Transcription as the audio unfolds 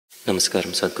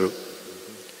Namaskaram, Sadhguru.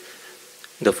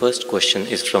 The first question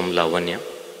is from Lavanya.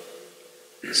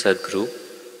 Sadhguru,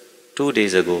 2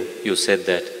 days ago you said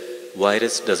that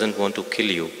virus doesn't want to kill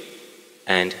you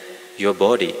and your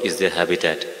body is their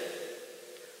habitat.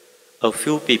 A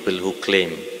few people who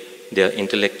claim they are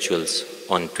intellectuals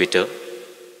on Twitter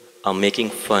are making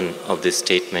fun of this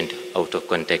statement out of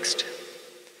context.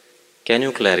 Can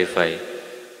you clarify,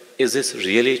 is this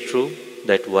really true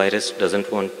that virus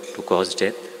doesn't want to cause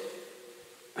death?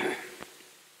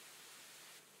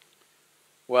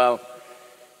 Well,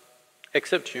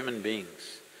 except human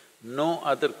beings, no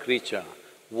other creature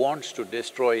wants to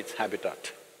destroy its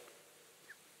habitat.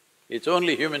 It's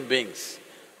only human beings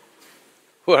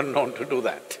who are known to do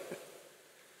that.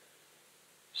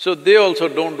 So they also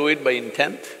don't do it by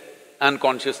intent,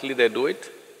 unconsciously they do it.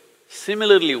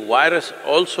 Similarly, virus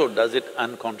also does it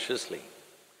unconsciously.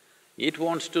 It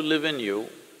wants to live in you,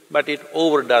 but it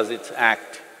overdoes its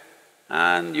act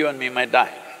and you and me might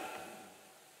die.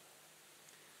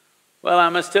 Well, I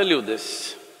must tell you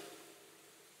this.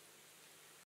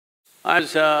 I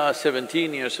was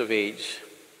 17 years of age.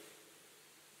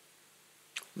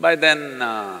 By then,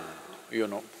 I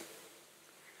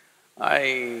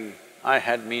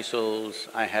had measles,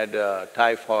 I had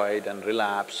typhoid and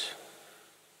relapse.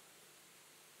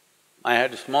 I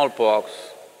had smallpox,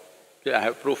 I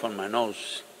have proof on my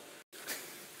nose.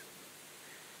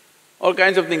 All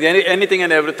kinds of things, anything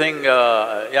and everything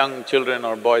young children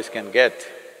or boys can get.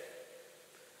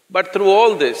 But through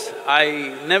all this,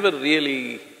 it never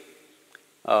really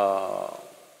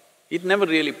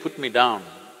put me down.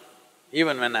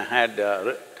 Even when I had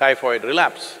typhoid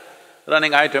relapse,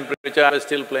 running high temperature, I was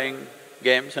still playing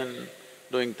games and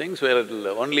doing things where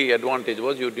the only advantage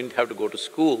was you didn't have to go to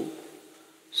school.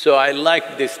 So I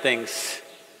liked these things,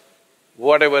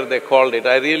 whatever they called it,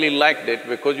 I really liked it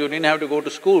because you didn't have to go to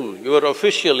school, you were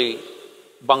officially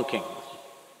bunking.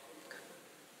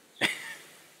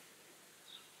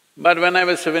 But when I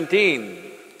was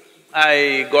 17,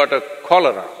 I got a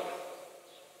cholera.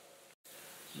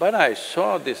 But I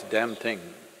saw this damn thing.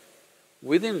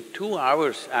 Within 2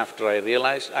 hours after I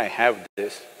realized I have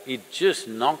this, it just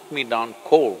knocked me down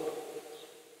cold.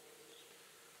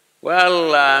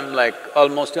 Well, I'm like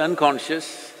almost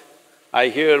unconscious. I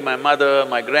hear my mother,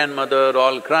 my grandmother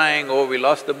all crying, "Oh, we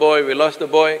lost the boy, we lost the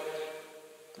boy."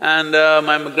 And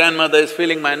my grandmother is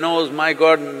feeling my nose, "My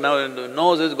God, no, the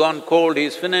nose has gone cold,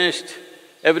 he's finished."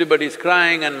 Everybody's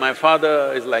crying and my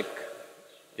father is like,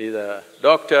 he's a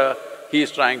doctor,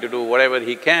 he's trying to do whatever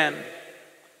he can.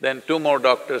 Then 2 more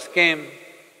doctors came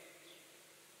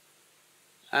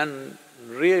and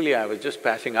really I was just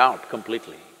passing out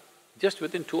completely, just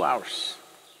within 2 hours.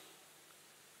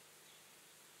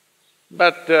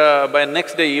 But by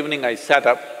next day evening I sat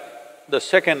up. The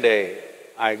second day,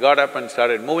 I got up and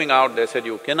started moving out. They said,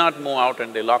 "You cannot move out,"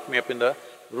 and they locked me up in the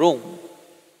room.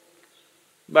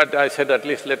 But I said, at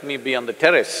least let me be on the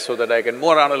terrace so that I can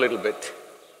move around a little bit.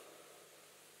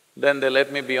 Then they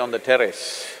let me be on the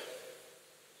terrace.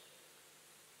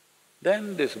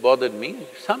 Then this bothered me,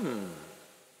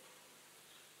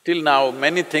 till now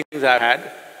many things I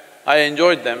had, I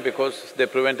enjoyed them because they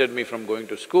prevented me from going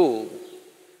to school.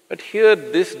 But here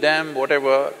this damn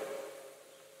whatever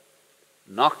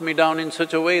knocked me down in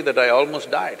such a way that I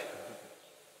almost died.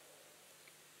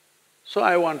 So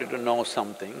I wanted to know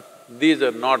something. These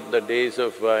are not the days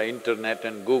of internet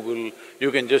and Google,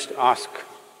 you can just ask.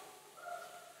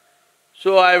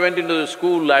 So I went into the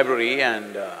school library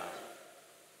and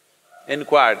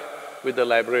inquired with the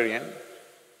librarian,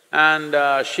 and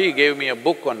she gave me a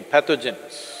book on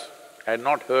pathogens. I had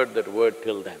not heard that word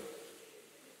till then,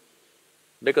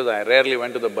 because I rarely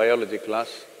went to the biology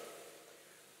class.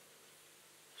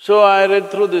 So I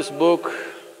read through this book,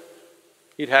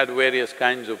 it had various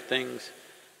kinds of things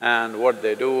and what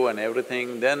they do and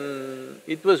everything. Then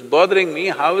it was bothering me,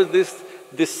 how is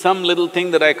this some little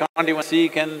thing that I can't even see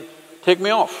can take me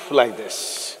off like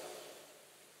this?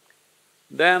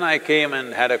 Then I came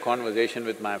and had a conversation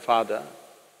with my father.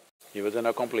 He was an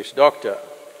accomplished doctor.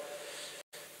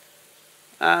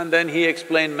 And then he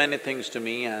explained many things to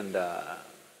me and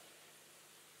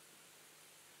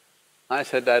I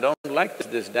said, "I don't like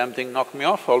this damn thing knocked me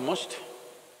off almost.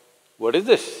 What is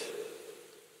this?"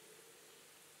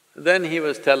 Then he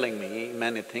was telling me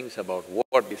many things about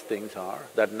what these things are,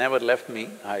 that never left me.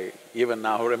 I even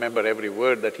now remember every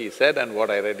word that he said and what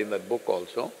I read in that book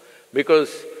also, because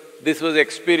this was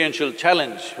experiential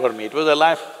challenge for me. It was a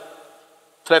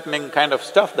life-threatening kind of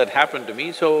stuff that happened to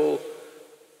me, so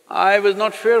I was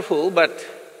not fearful, but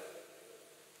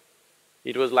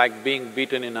it was like being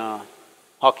beaten in a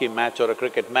hockey match or a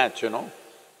cricket match,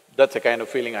 That's the kind of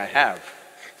feeling I have.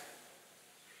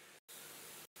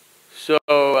 So,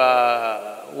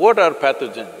 what are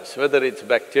pathogens? Whether it's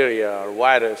bacteria or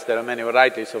virus, there are many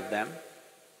varieties of them.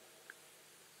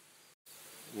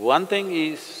 One thing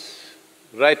is,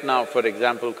 right now, for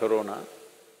example, corona,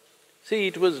 see,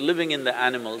 it was living in the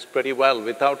animals pretty well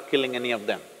without killing any of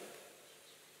them.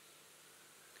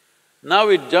 Now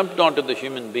it jumped onto the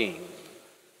human being,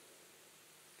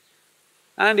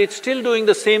 and it's still doing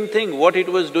the same thing what it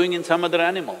was doing in some other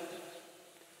animal.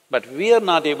 But we are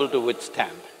not able to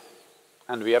withstand,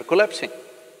 and we are collapsing.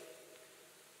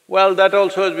 Well, that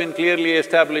also has been clearly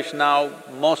established now.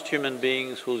 Most human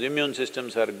beings whose immune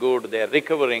systems are good, they are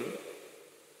recovering.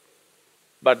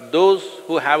 But those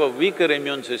who have a weaker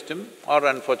immune system are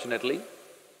unfortunately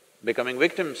becoming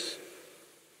victims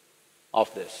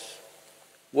of this.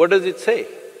 What does it say?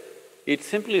 It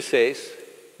simply says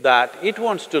that it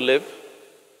wants to live,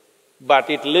 but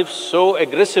it lives so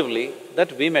aggressively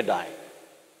that we may die.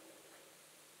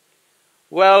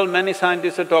 Well, many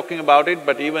scientists are talking about it,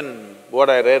 but even what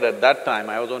I read at that time,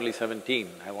 I was only 17,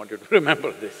 I want you to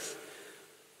remember this.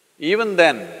 Even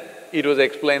then, it was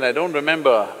explained, I don't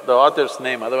remember the author's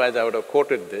name, otherwise I would have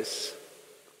quoted this.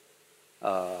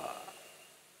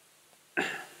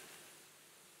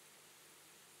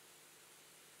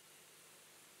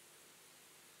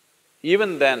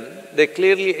 Even then, they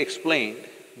clearly explained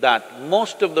that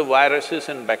most of the viruses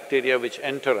and bacteria which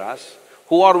enter us,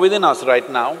 who are within us right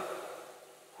now,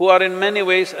 who are in many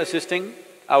ways assisting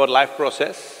our life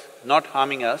process, not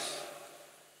harming us,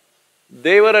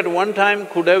 they were at one time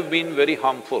could have been very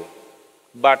harmful,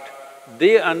 but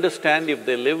they understand if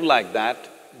they live like that,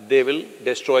 they will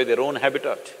destroy their own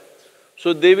habitat.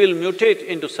 So they will mutate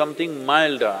into something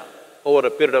milder over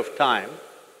a period of time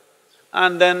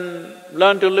and then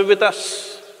learn to live with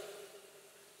us.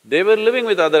 They were living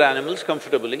with other animals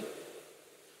comfortably,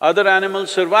 other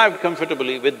animals survived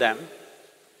comfortably with them.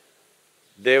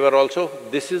 They were also…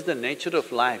 This is the nature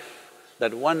of life,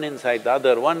 that one inside the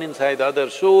other,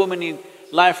 so many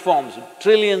life forms,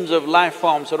 trillions of life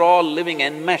forms are all living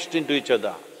enmeshed into each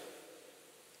other.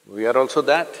 We are also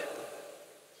that.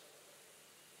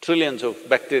 Trillions of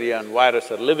bacteria and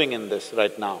virus are living in this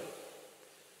right now.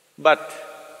 But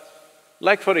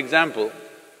like for example,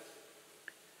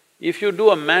 if you do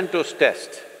a Manto's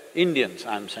test, Indians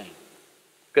I'm saying,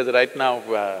 because right now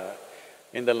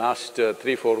in the last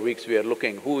 3-4 weeks we are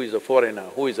looking who is a foreigner,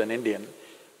 who is an Indian,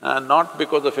 not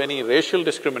because of any racial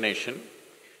discrimination,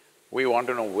 we want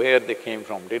to know where they came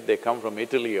from. Did they come from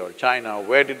Italy or China,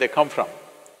 where did they come from?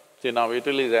 See, now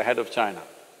Italy is ahead of China.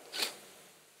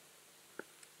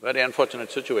 Very unfortunate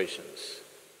situations.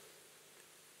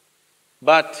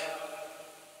 But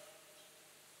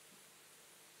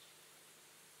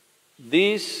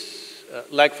these…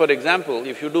 like for example,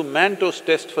 if you do Manto's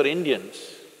test for Indians,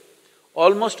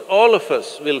 almost all of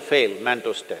us will fail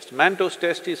Manto's test. Manto's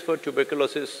test is for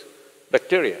tuberculosis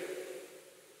bacteria.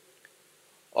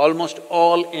 Almost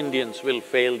all Indians will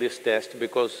fail this test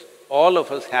because all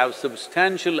of us have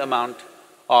substantial amount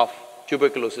of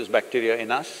tuberculosis bacteria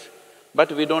in us, but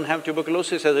we don't have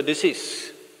tuberculosis as a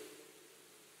disease.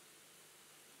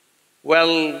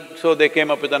 Well, so they came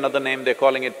up with another name, they're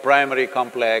calling it primary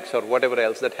complex or whatever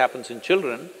else that happens in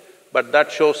children, but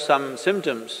that shows some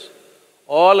symptoms.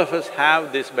 All of us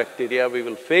have this bacteria, we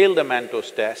will fail the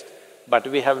Manto's test, but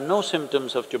we have no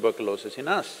symptoms of tuberculosis in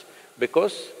us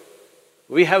because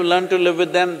we have learned to live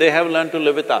with them, they have learned to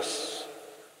live with us.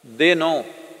 They know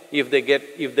if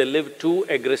they live too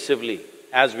aggressively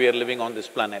as we are living on this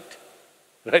planet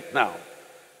right now,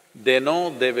 they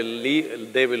know they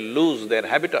will lose their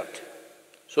habitat.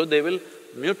 So they will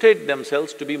mutate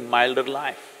themselves to be milder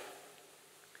life.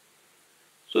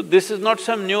 So this is not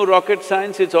some new rocket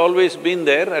science, it's always been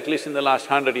there, at least in the last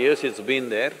 100 years it's been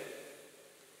there.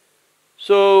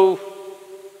 So,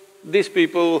 these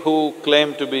people who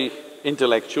claim to be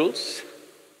intellectuals,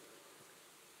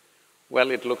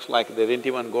 well, it looks like they didn't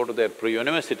even go to their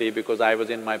pre-university because I was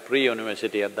in my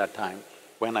pre-university at that time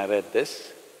when I read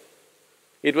this.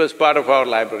 It was part of our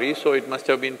library, so it must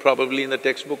have been probably in the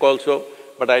textbook also,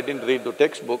 but I didn't read the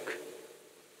textbook.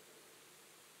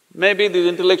 Maybe these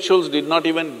intellectuals did not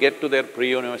even get to their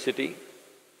pre-university.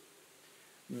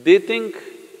 They think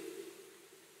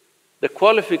the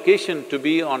qualification to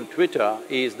be on Twitter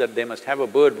is that they must have a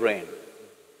bird brain.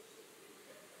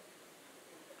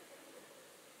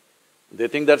 They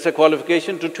think that's a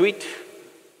qualification to tweet.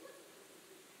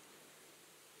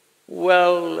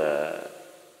 Well,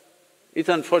 it's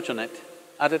unfortunate,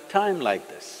 at a time like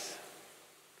this,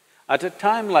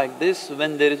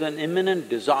 when there is an imminent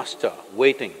disaster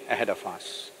waiting ahead of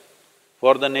us,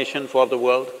 for the nation, for the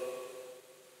world,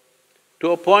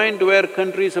 to a point where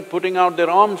countries are putting out their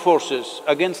armed forces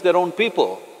against their own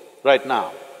people right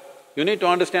now. You need to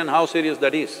understand how serious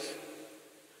that is.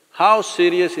 How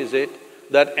serious is it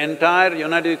that entire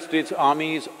United States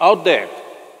Army is out there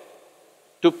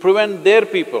to prevent their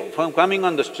people from coming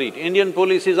on the street? Indian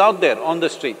police is out there on the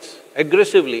streets,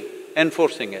 aggressively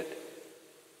enforcing it.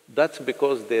 That's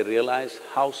because they realize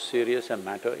how serious a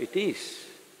matter it is.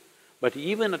 But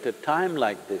even at a time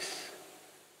like this,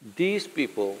 these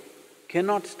people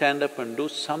cannot stand up and do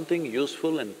something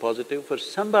useful and positive for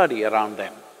somebody around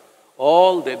them.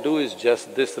 All they do is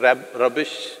just this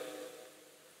rubbish.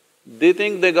 They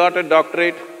think they got a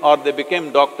doctorate or they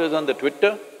became doctors on the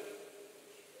Twitter.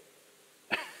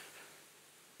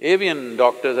 Avian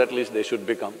doctors at least they should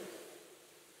become.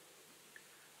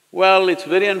 Well, it's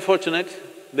very unfortunate,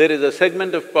 there is a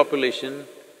segment of population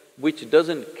which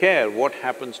doesn't care what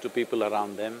happens to people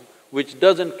around them, which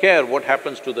doesn't care what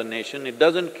happens to the nation, it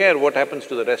doesn't care what happens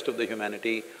to the rest of the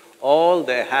humanity. All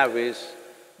they have is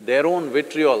their own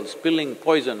vitriol, spilling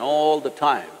poison all the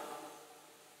time.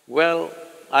 Well,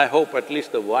 I hope at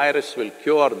least the virus will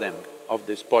cure them of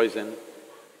this poison.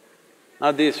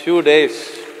 Now these few days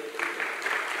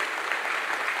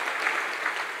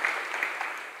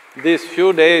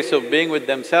of being with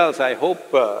themselves, I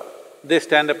hope they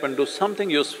stand up and do something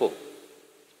useful.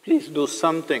 Please do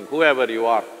something, whoever you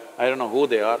are. I don't know who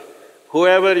they are.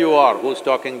 Whoever you are who's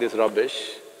talking this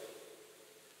rubbish,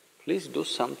 please do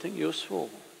something useful.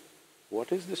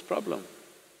 What is this problem?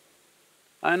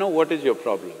 I know what is your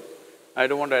problem. I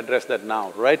don't want to address that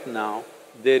now. Right now,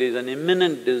 there is an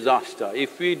imminent disaster.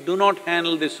 If we do not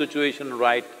handle this situation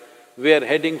right, we are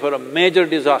heading for a major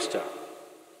disaster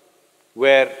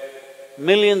where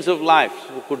millions of lives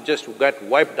could just get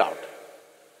wiped out.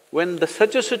 When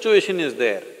such a situation is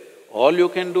there, all you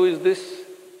can do is this.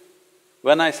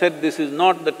 When I said this is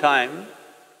not the time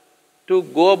to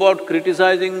go about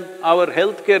criticizing our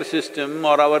healthcare system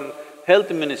or our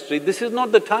health ministry, this is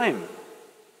not the time.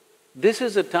 This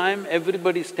is a time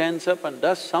everybody stands up and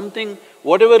does something,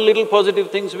 whatever little positive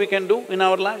things we can do in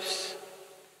our lives.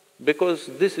 Because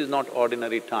this is not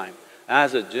ordinary time.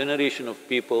 As a generation of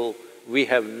people, we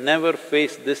have never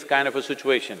faced this kind of a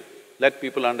situation. Let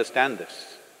people understand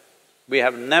this. We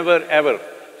have never ever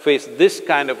faced this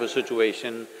kind of a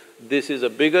situation. This is a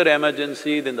bigger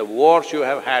emergency than the wars you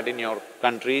have had in your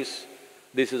countries.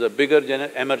 This is a bigger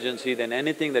emergency than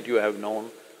anything that you have known.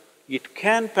 It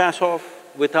can pass off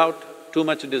without too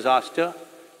much disaster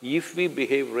if we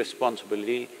behave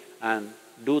responsibly and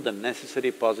do the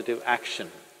necessary positive action.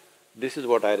 This is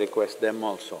what I request them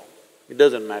also. It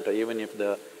doesn't matter even if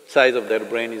the size of their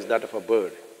brain is that of a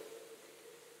bird.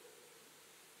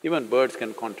 Even birds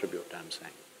can contribute, I'm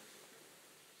saying.